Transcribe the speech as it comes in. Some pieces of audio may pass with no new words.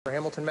For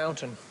Hamilton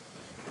Mountain.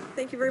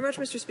 Thank you very much,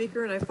 Mr.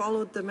 Speaker, and I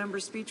followed the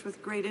member's speech with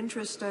great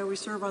interest. We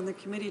serve on the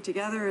committee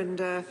together,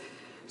 and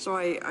so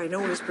I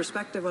know his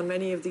perspective on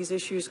many of these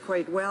issues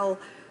quite well.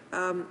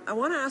 I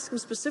want to ask him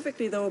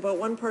specifically, though, about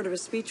one part of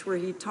his speech where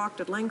he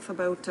talked at length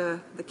about the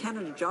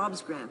Canada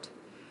Jobs Grant.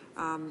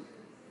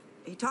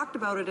 He talked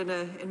about it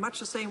in much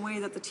the same way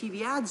that the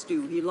TV ads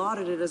do. He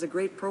lauded it as a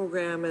great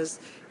program, as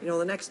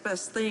the next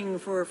best thing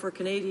for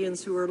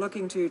Canadians who are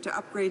looking to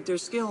upgrade their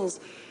skills,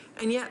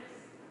 and yet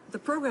the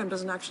program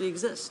doesn't actually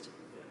exist.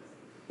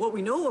 What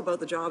we know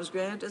about the Jobs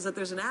Grant is that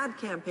there's an ad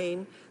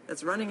campaign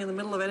that's running in the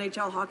middle of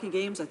NHL hockey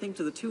games, I think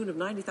to the tune of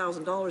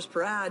 $90,000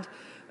 per ad,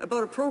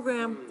 about a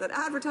program that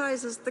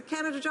advertises the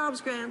Canada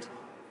Jobs Grant,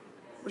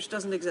 which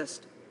doesn't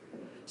exist.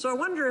 So I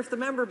wonder if the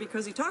member,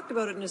 because he talked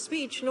about it in his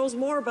speech, knows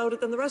more about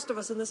it than the rest of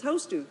us in this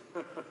House do.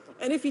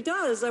 And if he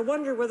does, I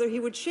wonder whether he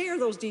would share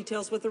those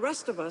details with the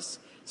rest of us.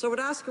 So I would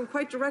ask him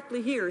quite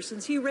directly here,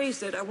 since he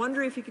raised it, I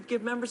wonder if he could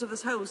give members of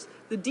this House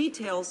the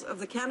details of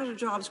the Canada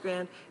Jobs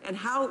Grant and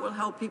how it will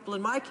help people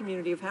in my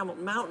community of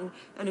Hamilton Mountain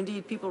and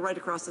indeed people right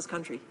across this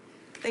country.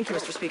 Thank you,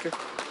 Mr. Speaker.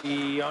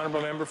 The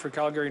Honourable Member for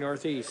Calgary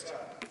Northeast.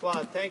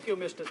 Well, thank you,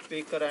 Mr.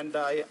 Speaker, and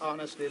I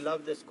honestly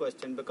love this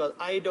question because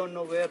I don't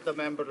know where the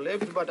member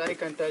lives, but I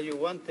can tell you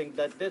one thing,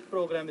 that this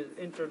program is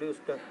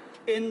introduced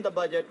in the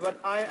budget, but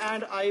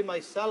I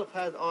myself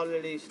has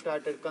already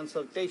started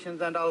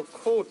consultations, and I'll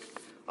quote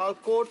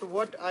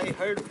what I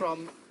heard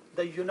from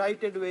the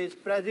United Way's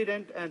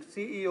President and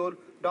CEO,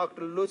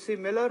 Dr. Lucy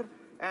Miller,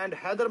 and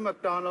Heather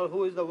McDonald,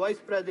 who is the Vice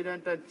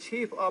President and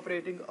Chief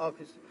Operating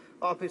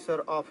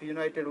Officer of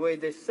United Way.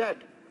 They said,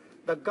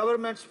 the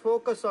government's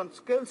focus on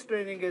skills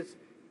training is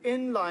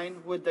in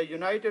line with the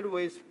United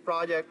Way's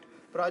project.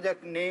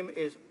 Project name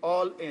is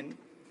All In.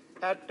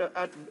 At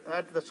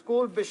the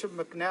school, Bishop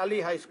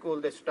McNally High School,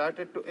 they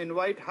started to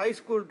invite high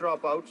school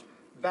dropouts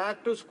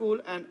back to school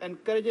and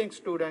encouraging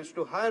students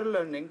to higher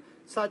learning,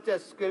 such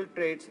as skilled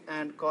trades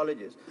and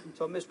colleges.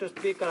 So, Mr.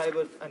 Speaker, I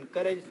would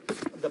encourage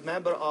the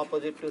member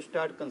opposite to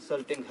start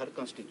consulting her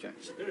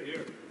constituents.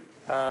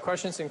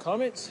 Questions and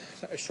comments?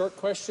 A short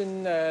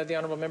question, the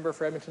Honourable Member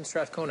for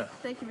Edmonton-Strathcona.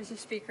 Thank you, Mr.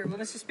 Speaker. Well,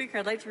 Mr. Speaker,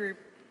 I'd like to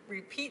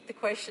repeat the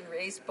question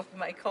raised by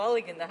my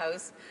colleague in the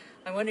House.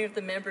 I wonder if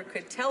the member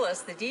could tell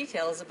us the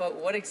details about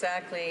what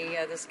exactly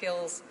the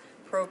skills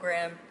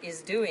program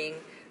is doing,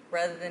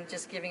 rather than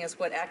just giving us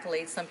what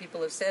accolades some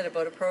people have said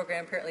about a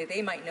program apparently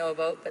they might know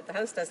about, but the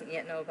House doesn't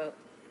yet know about.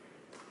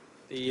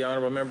 The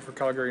Honourable Member for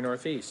Calgary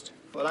Northeast.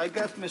 Well, I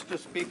guess, Mr.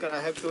 Speaker, I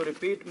have to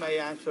repeat my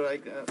answer.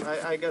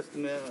 I guess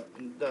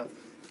the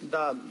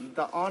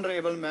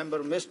honourable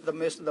member missed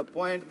the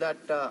point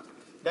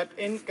that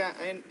in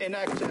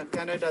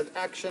Canada's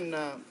Action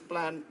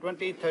Plan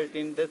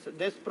 2013,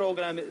 this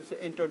program is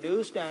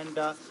introduced and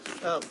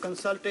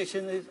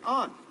consultation is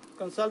on.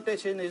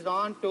 Consultation is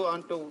on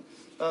to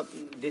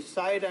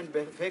decide and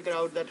figure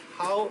out that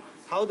how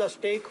the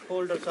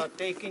stakeholders are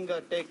taking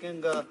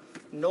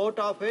note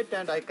of it,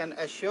 and I can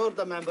assure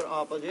the member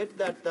opposite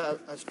that the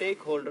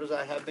stakeholders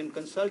I have been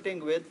consulting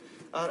with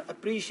are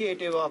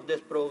appreciative of this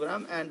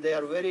program, and they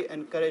are very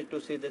encouraged to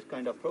see this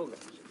kind of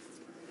programs.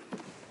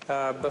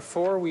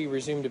 Before we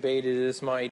resume debate, it is my